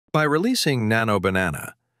By releasing Nano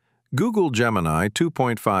Banana, Google Gemini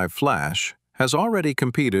 2.5 Flash has already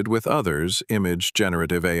competed with others' image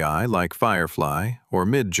generative AI like Firefly or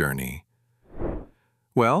Midjourney.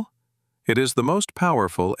 Well, it is the most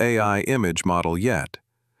powerful AI image model yet.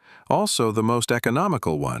 Also the most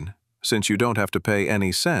economical one, since you don't have to pay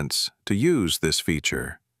any cents to use this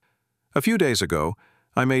feature. A few days ago,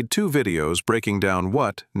 I made 2 videos breaking down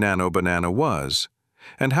what Nano Banana was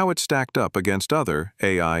and how it stacked up against other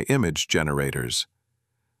AI image generators.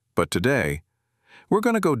 But today, we're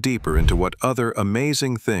going to go deeper into what other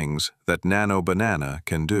amazing things that Nano Banana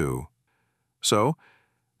can do. So,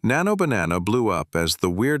 Nano Banana blew up as the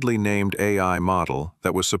weirdly named AI model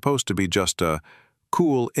that was supposed to be just a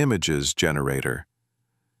cool images generator.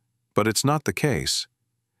 But it's not the case.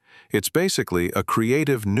 It's basically a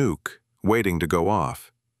creative nuke waiting to go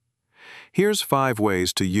off. Here's 5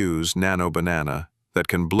 ways to use Nano Banana that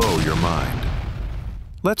can blow your mind.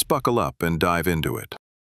 Let's buckle up and dive into it.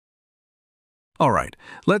 All right,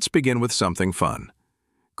 let's begin with something fun.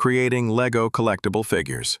 Creating Lego collectible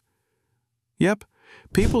figures. Yep,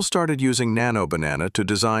 people started using Nano Banana to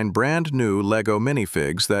design brand new Lego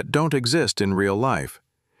minifigs that don't exist in real life.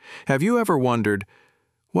 Have you ever wondered,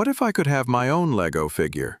 what if I could have my own Lego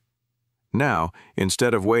figure? Now,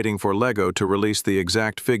 instead of waiting for Lego to release the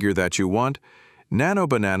exact figure that you want, Nano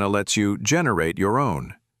Banana lets you generate your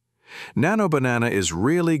own. Nano Banana is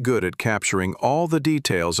really good at capturing all the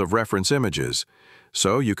details of reference images,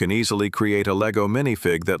 so you can easily create a Lego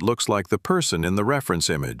minifig that looks like the person in the reference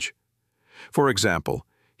image. For example,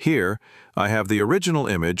 here I have the original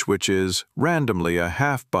image, which is randomly a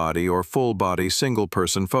half-body or full-body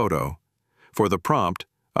single-person photo. For the prompt,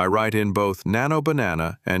 I write in both Nano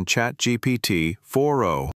Banana and ChatGPT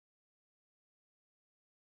 4.0.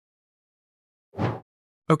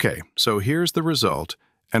 Okay, so here's the result,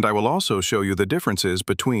 and I will also show you the differences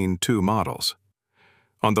between 2 models.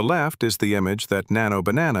 On the left is the image that Nano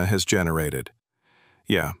Banana has generated.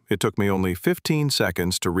 Yeah, it took me only 15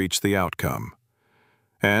 seconds to reach the outcome.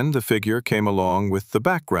 And the figure came along with the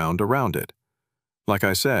background around it. Like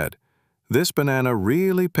I said, this banana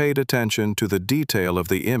really paid attention to the detail of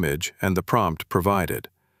the image and the prompt provided.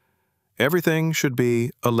 Everything should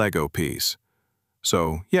be a Lego piece.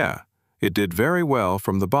 So, yeah, it did very well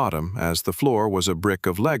from the bottom as the floor was a brick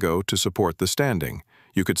of Lego to support the standing.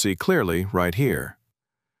 You could see clearly right here.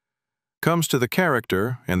 Comes to the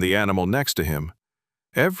character and the animal next to him.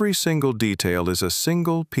 Every single detail is a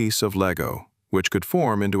single piece of Lego, which could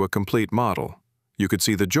form into a complete model. You could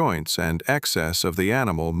see the joints and excess of the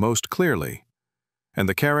animal most clearly. And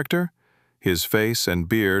the character? His face and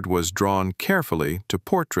beard was drawn carefully to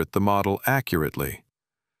portrait the model accurately.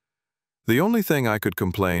 The only thing I could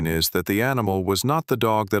complain is that the animal was not the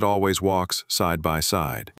dog that always walks side by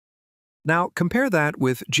side. Now compare that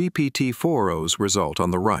with GPT-4o's result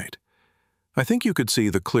on the right. I think you could see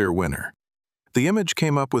the clear winner. The image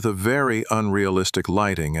came up with a very unrealistic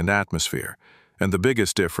lighting and atmosphere, and the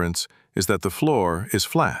biggest difference is that the floor is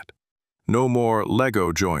flat. No more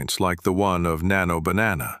Lego joints like the one of Nano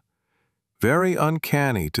Banana. Very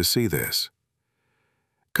uncanny to see this.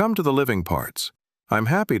 Come to the living parts. I'm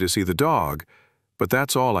happy to see the dog, but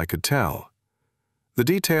that's all I could tell. The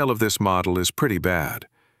detail of this model is pretty bad.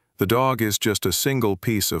 The dog is just a single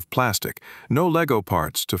piece of plastic, no Lego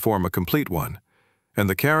parts to form a complete one. And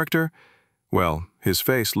the character? Well, his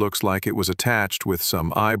face looks like it was attached with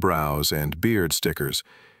some eyebrows and beard stickers.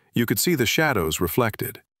 You could see the shadows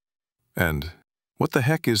reflected. And what the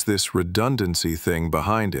heck is this redundancy thing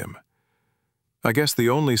behind him? I guess the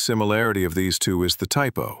only similarity of these two is the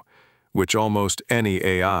typo, which almost any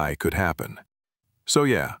AI could happen. So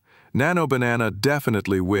yeah, Nano Banana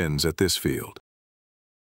definitely wins at this field.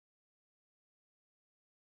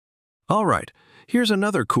 All right, here's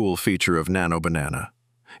another cool feature of Nano Banana.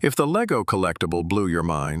 If the Lego collectible blew your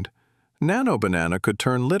mind, Nano Banana could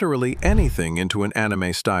turn literally anything into an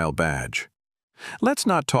anime-style badge. Let's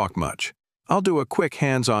not talk much. I'll do a quick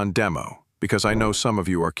hands-on demo, because I know some of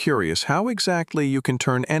you are curious how exactly you can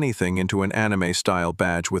turn anything into an anime-style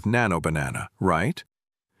badge with Nano Banana, right?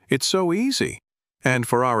 It's so easy. And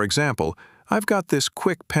for our example, I've got this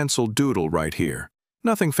quick pencil doodle right here.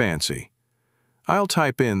 Nothing fancy. I'll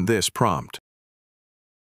type in this prompt.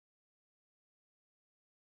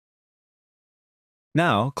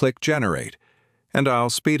 Now click Generate, and I'll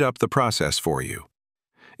speed up the process for you.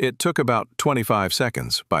 It took about 25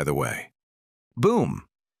 seconds, by the way. Boom!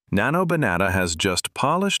 Nano Banana has just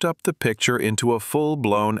polished up the picture into a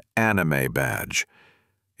full-blown anime badge.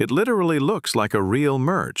 It literally looks like a real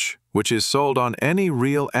merch, which is sold on any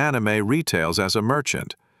real anime retails as a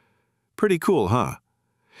merchant. Pretty cool, huh?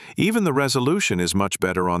 Even the resolution is much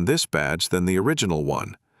better on this badge than the original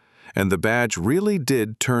one, and the badge really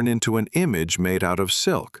did turn into an image made out of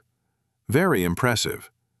silk. Very impressive.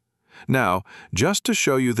 Now, just to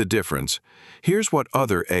show you the difference, here's what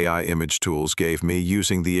other AI image tools gave me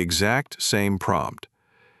using the exact same prompt.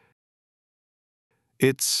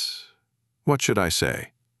 What should I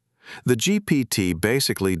say? The GPT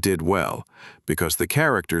basically did well, because the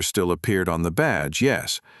characters still appeared on the badge,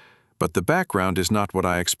 yes, but the background is not what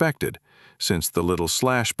I expected, since the little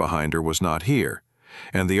slash behind her was not here,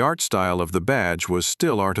 and the art style of the badge was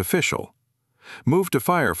still artificial. Move to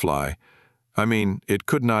Firefly. It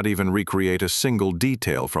could not even recreate a single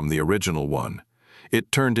detail from the original one.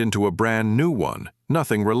 It turned into a brand new one,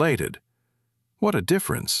 nothing related. What a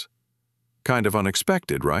difference. Kind of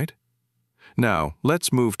unexpected, right? Now,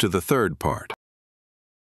 let's move to the third part.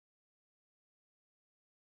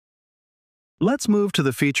 Let's move to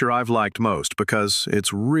the feature I've liked most because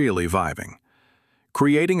it's really vibing.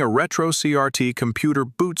 Creating a retro CRT computer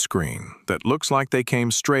boot screen that looks like they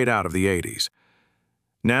came straight out of the 80s.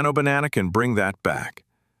 Nano Banana can bring that back.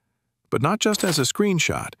 But not just as a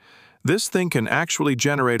screenshot. This thing can actually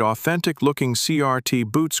generate authentic-looking CRT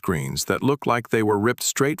boot screens that look like they were ripped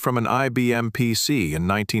straight from an IBM PC in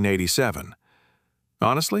 1987.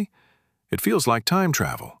 Honestly, it feels like time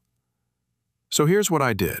travel. So here's what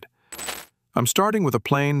I did. I'm starting with a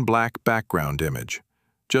plain black background image,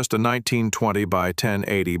 just a 1920 by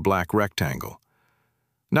 1080 black rectangle.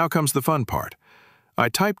 Now comes the fun part. I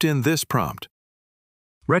typed in this prompt.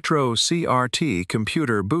 Retro CRT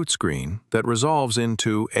computer boot screen that resolves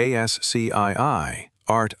into ASCII,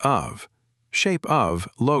 art of, shape of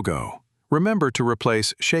logo. Remember to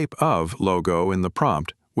replace shape of logo in the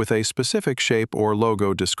prompt with a specific shape or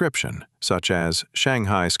logo description, such as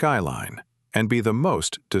Shanghai skyline, and be the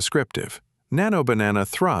most descriptive. Nano Banana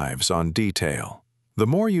thrives on detail. The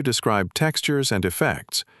more you describe textures and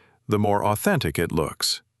effects, the more authentic it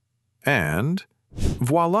looks. And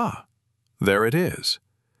voila! There it is.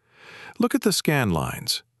 Look at the scan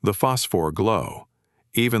lines, the phosphor glow,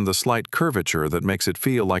 even the slight curvature that makes it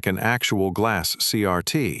feel like an actual glass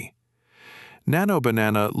CRT. Nano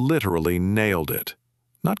Banana literally nailed it.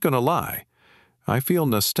 Not gonna lie, I feel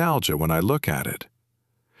nostalgia when I look at it.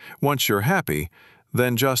 Once you're happy,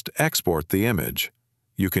 then just export the image.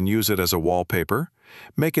 You can use it as a wallpaper,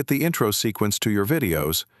 make it the intro sequence to your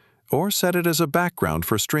videos, or set it as a background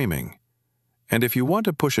for streaming. And if you want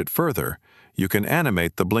to push it further, you can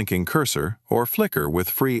animate the blinking cursor or flicker with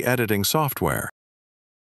free editing software.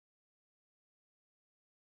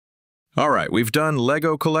 Alright, we've done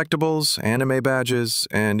Lego collectibles, anime badges,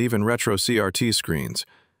 and even retro CRT screens.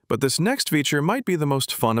 But this next feature might be the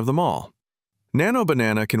most fun of them all. Nano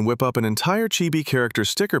Banana can whip up an entire chibi character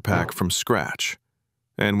sticker pack from scratch.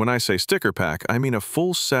 And when I say sticker pack, I mean a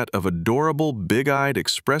full set of adorable, big-eyed,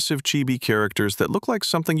 expressive chibi characters that look like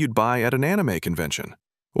something you'd buy at an anime convention,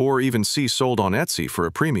 or even see sold on Etsy for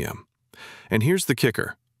a premium. And here's the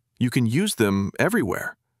kicker. You can use them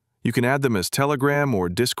everywhere. You can add them as Telegram or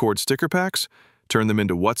Discord sticker packs, turn them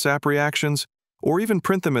into WhatsApp reactions, or even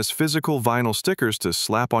print them as physical vinyl stickers to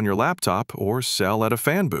slap on your laptop or sell at a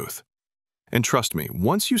fan booth. And trust me,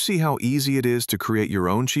 once you see how easy it is to create your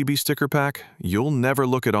own chibi sticker pack, you'll never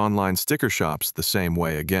look at online sticker shops the same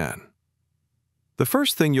way again. The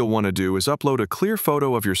first thing you'll want to do is upload a clear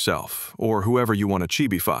photo of yourself, or whoever you want to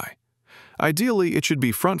chibify. Ideally, it should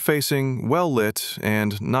be front-facing, well-lit,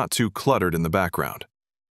 and not too cluttered in the background.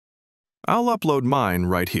 I'll upload mine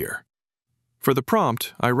right here. For the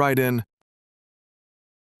prompt, I write in,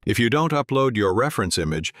 if you don't upload your reference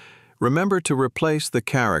image, remember to replace the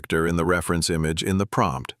character in the reference image in the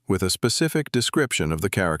prompt with a specific description of the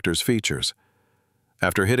character's features.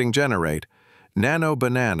 After hitting Generate, Nano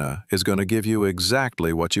Banana is going to give you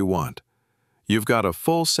exactly what you want. You've got a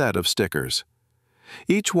full set of stickers.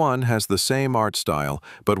 Each one has the same art style,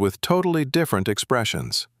 but with totally different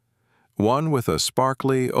expressions. One with a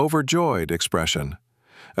sparkly, overjoyed expression,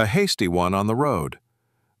 a hasty one on the road,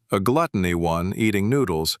 a gluttony one eating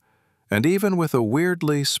noodles, and even with a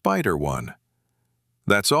weirdly spider one.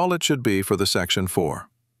 That's all it should be for the section 4.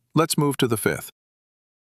 Let's move to the 5th.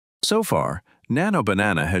 So far, Nano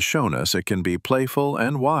Banana has shown us it can be playful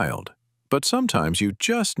and wild, but sometimes you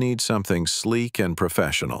just need something sleek and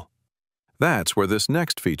professional. That's where this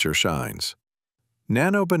next feature shines.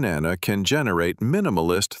 Nano Banana can generate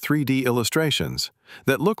minimalist 3D illustrations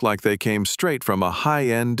that look like they came straight from a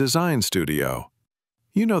high-end design studio.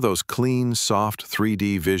 You know those clean, soft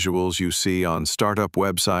 3D visuals you see on startup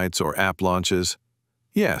websites or app launches?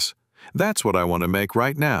 Yes, that's what I want to make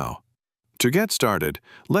right now. To get started,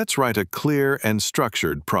 let's write a clear and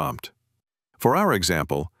structured prompt. For our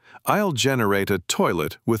example, I'll generate a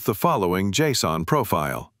toilet with the following JSON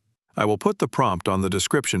profile. I will put the prompt on the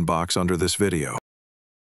description box under this video.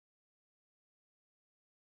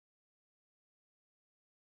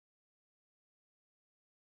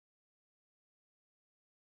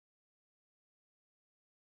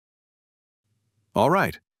 All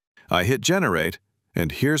right, I hit generate,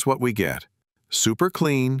 and here's what we get. Super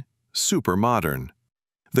clean, super modern.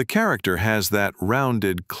 The character has that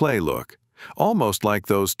rounded clay look, almost like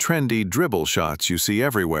those trendy dribble shots you see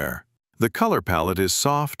everywhere. The color palette is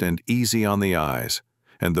soft and easy on the eyes,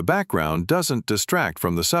 and the background doesn't distract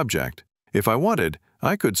from the subject. If I wanted,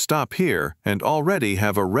 I could stop here and already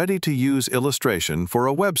have a ready-to-use illustration for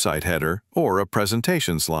a website header or a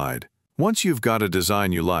presentation slide. Once you've got a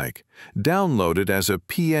design you like, download it as a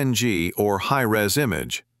PNG or high-res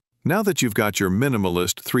image. Now that you've got your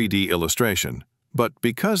minimalist 3D illustration, but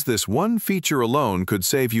because this one feature alone could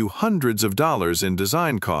save you hundreds of dollars in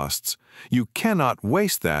design costs, you cannot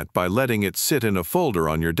waste that by letting it sit in a folder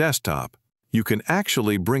on your desktop. You can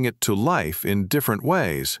actually bring it to life in different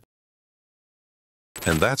ways.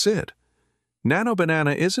 And that's it. Nano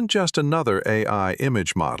Banana isn't just another AI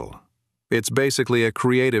image model. It's basically a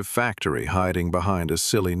creative factory hiding behind a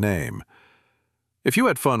silly name. If you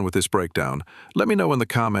had fun with this breakdown, let me know in the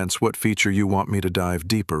comments what feature you want me to dive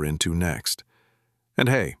deeper into next. And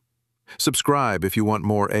hey, subscribe if you want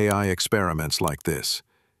more AI experiments like this.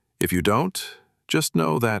 If you don't, just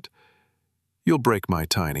know that you'll break my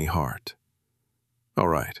tiny heart. All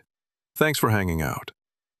right, thanks for hanging out,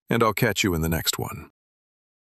 and I'll catch you in the next one.